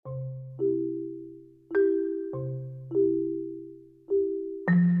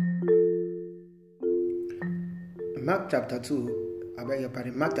Mark chapter 2,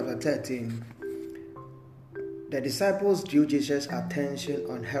 Mark chapter 13, the disciples drew Jesus' attention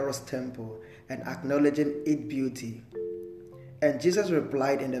on Herod's temple and acknowledging its beauty. And Jesus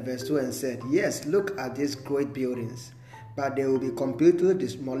replied in the verse 2 and said, "Yes, look at these great buildings, but they will be completely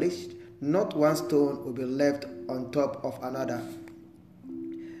demolished. Not one stone will be left on top of another."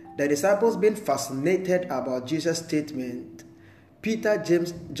 The disciples, being fascinated about Jesus' statement, Peter,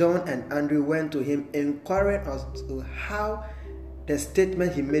 James, John, and Andrew went to him, inquiring as to how the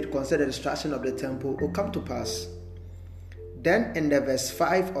statement he made concerning the destruction of the temple will come to pass. Then in the verse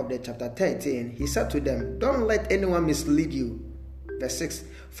 5 of the chapter 13, he said to them, "Don't let anyone mislead you." Verse 6,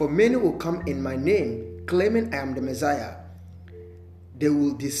 "For many will come in my name, claiming I am the Messiah. They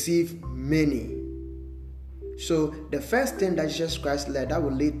will deceive many." So the first thing that Jesus Christ said that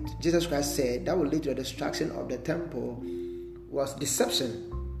will lead to the destruction of the temple was deception.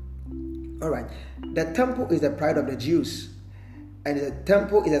 Alright, the temple is the pride of the Jews, and the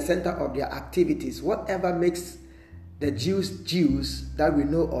temple is the center of their activities. Whatever makes the Jews that we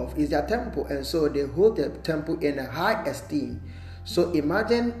know of is their temple, and so they hold the temple in a high esteem. So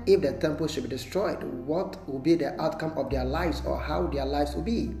imagine if the temple should be destroyed, what will be the outcome of their lives, or how their lives will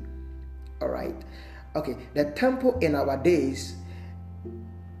be? Alright, okay, the temple in our days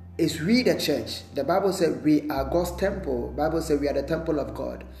is we, the church. The Bible says we are God's temple. The Bible says we are the temple of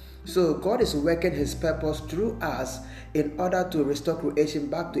God. So God is working his purpose through us in order to restore creation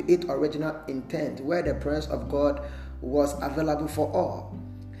back to its original intent, where the presence of God was available for all.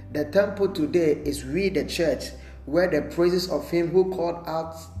 The temple today is we, the church, where the praises of him who called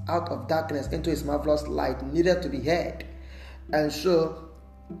out of darkness into his marvelous light needed to be heard. And so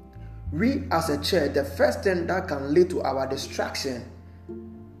we as a church, the first thing that can lead to our destruction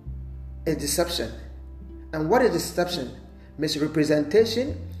is deception. And what is deception?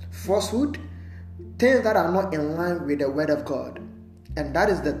 Misrepresentation, falsehood, things that are not in line with the word of God. And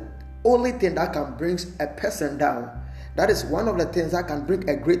that is the only thing that can bring a person down. That is one of the things that can bring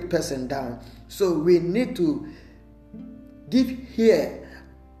a great person down. So we need to give here,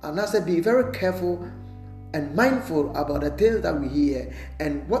 and I say be very careful and mindful about the things that we hear.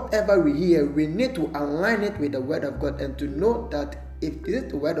 And whatever we hear, we need to align it with the word of God and to know that if it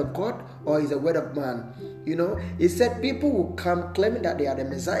is the word of God or is the word of man. You know, he said people will come claiming that they are the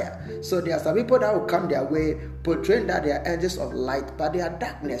Messiah. So there are some people that will come their way portraying that they are angels of light, but they are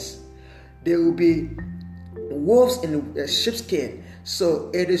darkness. They will be wolves in sheepskin.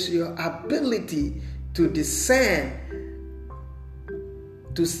 So it is your ability to discern,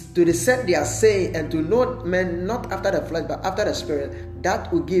 to discern their saying, and to know men not after the flesh but after the spirit.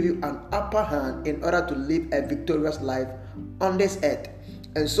 That will give you an upper hand in order to live a victorious life on this earth.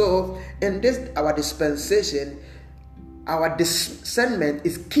 And so in this our dispensation, our discernment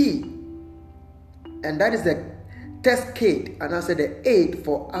is key, and that is the test kit, and I said the aid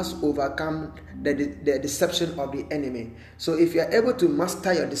for us to overcome the deception of the enemy. So if you are able to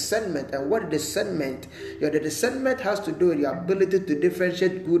master your discernment, and what discernment, the discernment has to do with your ability to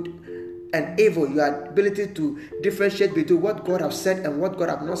differentiate good and evil, your ability to differentiate between what God has said and what God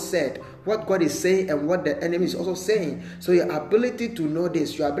has not said, what God is saying and what the enemy is also saying. So your ability to know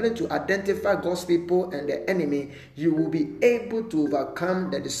this, your ability to identify God's people and the enemy, you will be able to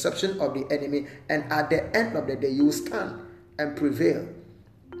overcome the deception of the enemy, and at the end of the day you will stand and prevail.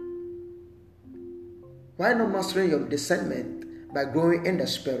 Why not mastering your discernment by growing in the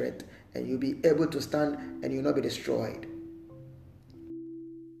spirit, and you'll be able to stand and you'll not be destroyed.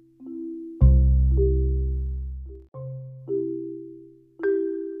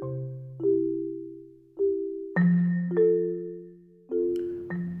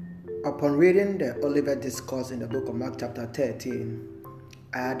 Upon reading the Olivet Discourse in the book of Mark chapter 13,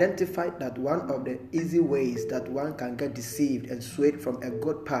 I identified that one of the easy ways that one can get deceived and swayed from a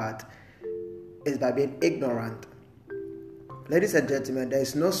good path is by being ignorant. Ladies and gentlemen, there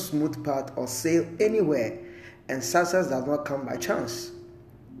is no smooth path or sail anywhere, and success does not come by chance.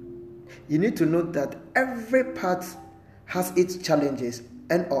 You need to know that every path has its challenges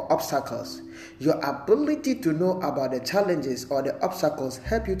and or obstacles. Your ability to know about the challenges or the obstacles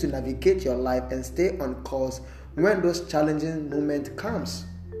help you to navigate your life and stay on course when those challenging moments comes.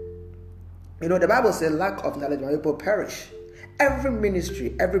 You know, the Bible says lack of knowledge my people perish. Every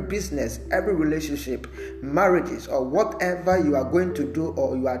ministry, every business, every relationship, marriages, or whatever you are going to do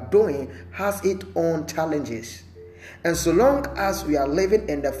or you are doing has its own challenges. And so long as we are living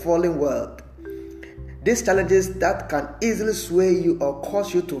in the fallen world, these challenges that can easily sway you or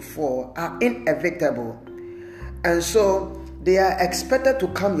cause you to fall are inevitable. And so they are expected to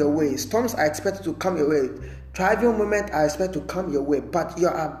come your way. Storms are expected to come your way. Trivial moments are expected to come your way. But your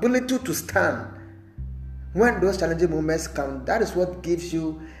ability to stand when those challenging moments come, that is what gives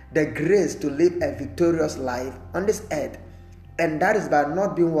you the grace to live a victorious life on this earth. And that is by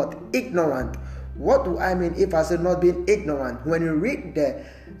not being what? Ignorant. What do I mean if I say not being ignorant? When you read the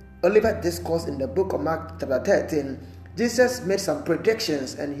Olivet Discourse in the book of Mark chapter 13, Jesus made some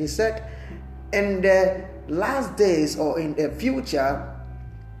predictions, and he said, in the last days or in the future,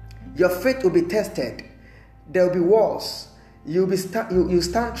 your faith will be tested. There will be wars. You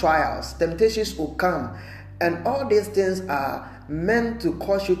stand trials. Temptations will come. And all these things are meant to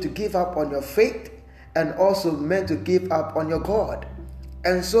cause you to give up on your faith, and also meant to give up on your God.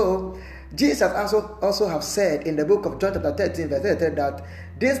 And so Jesus also have said in the book of John chapter 13 verse 33 that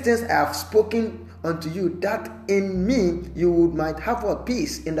these things I have spoken unto you, that in me you might have what?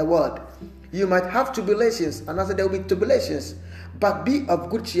 Peace in the world. You might have tribulations, and I said there will be tribulations, but be of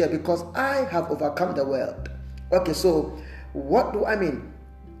good cheer, because I have overcome the world. Okay, so what do I mean?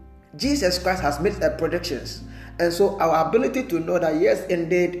 Jesus Christ has made predictions, and so our ability to know that yes,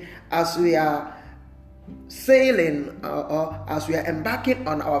 indeed, as we are sailing or as we are embarking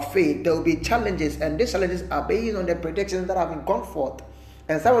on our faith, there will be challenges, and these challenges are based on the predictions that have been gone forth.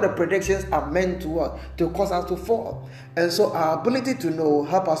 And some of the predictions are meant to what? To cause us to fall. And so our ability to know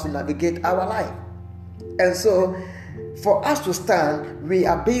help us to navigate our life. And so for us to stand, we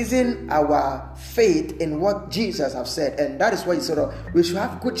are basing our faith in what Jesus has said. And that is why he said we should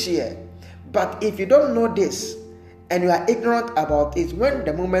have good cheer. But if you don't know this and you are ignorant about it, when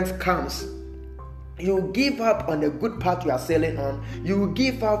the moment comes, you give up on the good path you are sailing on. You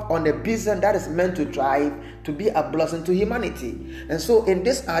give up on the business that is meant to drive to be a blessing to humanity. And so in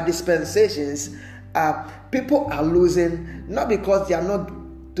these dispensations, people are losing, not because they are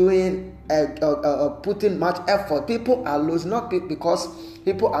not doing putting much effort. People are losing not because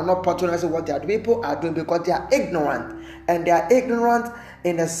people are not patronizing what they are doing. People are doing because they are ignorant. And they are ignorant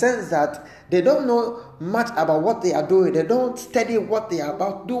in the sense that they don't know much about what they are doing. They don't study what they are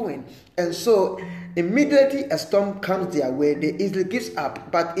about doing. And so immediately a storm comes their way, they easily give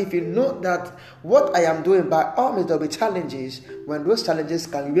up. But if you know that what I am doing, by all means there will be challenges. When those challenges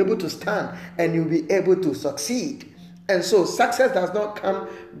come, you'll be able to stand and you'll be able to succeed. And so success does not come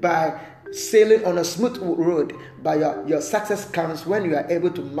by sailing on a smooth road, but your success comes when you are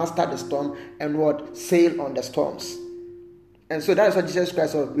able to master the storm and what? Sail on the storms. And so that is what Jesus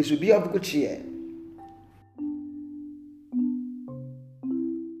Christ said. We should be of good cheer.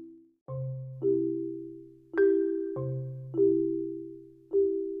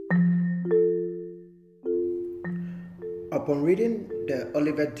 Upon reading the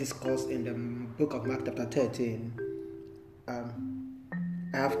Olivet Discourse in the book of Mark chapter 13,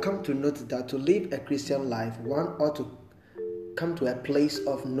 I have come to note that to live a Christian life, one ought to come to a place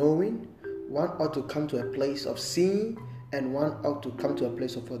of knowing, one ought to come to a place of seeing, and one ought to come to a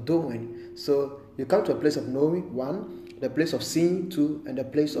place of doing. So you come to a place of knowing, one, the place of seeing, two, and the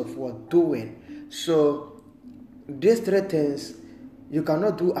place of what? Doing. So these three things you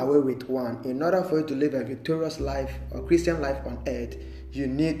cannot do away with. One, in order for you to live a victorious life or Christian life on earth, you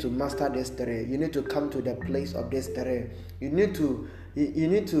need to master these three. You need to come to the place of these three. You need to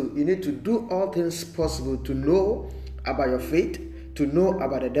do all things possible to know about your faith, to know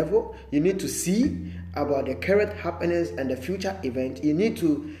about the devil. You need to see about the current happenings and the future event. You need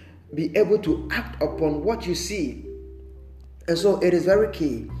to be able to act upon what you see. And so it is very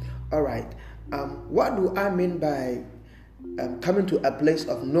key. All right. What do I mean by coming to a place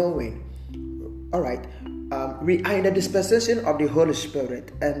of knowing? All right. We are in the dispensation of the Holy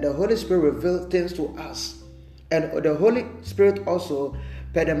Spirit, and the Holy Spirit reveals things to us. And the Holy Spirit also,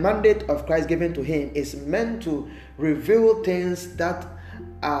 per the mandate of Christ given to him, is meant to reveal things that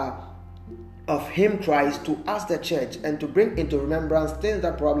are of him, Christ, to us, the church, and to bring into remembrance things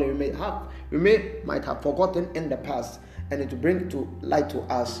that probably we might have forgotten in the past, and to bring to light to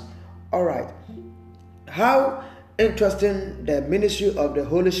us. All right. How interesting the ministry of the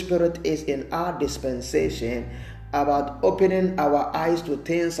Holy Spirit is in our dispensation, about opening our eyes to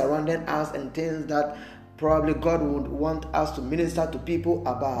things surrounding us and things that probably God would want us to minister to people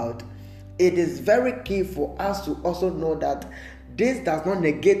about. It is very key for us to also know that this does not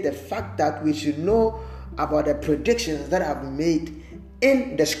negate the fact that we should know about the predictions that have been made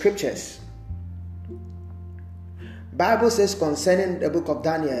in the scriptures. Bible says concerning the book of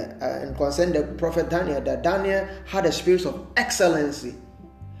Daniel and concerning the prophet Daniel, that Daniel had a spirit of excellency.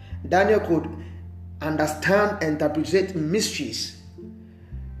 Daniel could understand and interpret mysteries.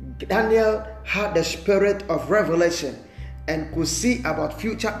 Daniel had the spirit of revelation and could see about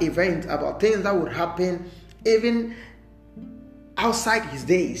future events, about things that would happen even outside his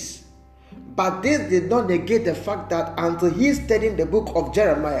days. But this did not negate the fact that until he studied the book of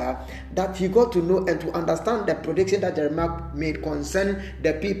Jeremiah, that he got to know and to understand the prediction that Jeremiah made concerning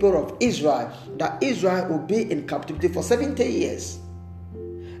the people of Israel, that Israel will be in captivity for 70 years.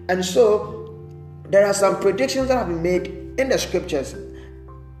 And so, there are some predictions that have been made in the scriptures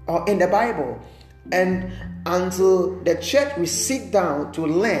or in the Bible. And until the church will sit down to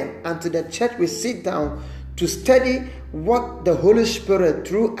learn, until the church will sit down to study what the Holy Spirit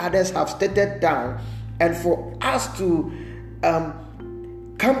through others have stated down, and for us to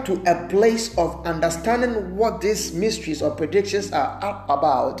come to a place of understanding what these mysteries or predictions are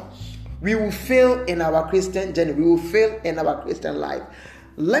about, we will fail in our Christian journey. We will fail in our Christian life.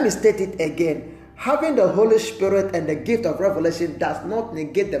 Let me state it again. Having the Holy Spirit and the gift of revelation does not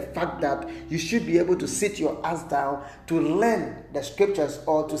negate the fact that you should be able to sit your ass down to learn the scriptures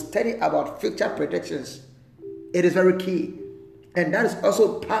or to study about future predictions. It is very key. And that is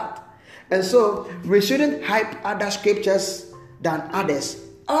also part. And so we shouldn't hype other scriptures than others.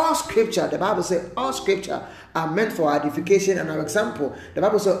 All scripture, the Bible says, all scripture are meant for edification and our example. The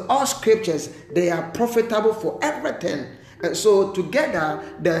Bible says all scriptures, they are profitable for everything. And so together,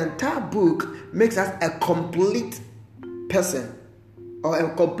 the entire book makes us a complete person or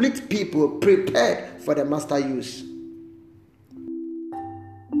a complete people prepared for the master use.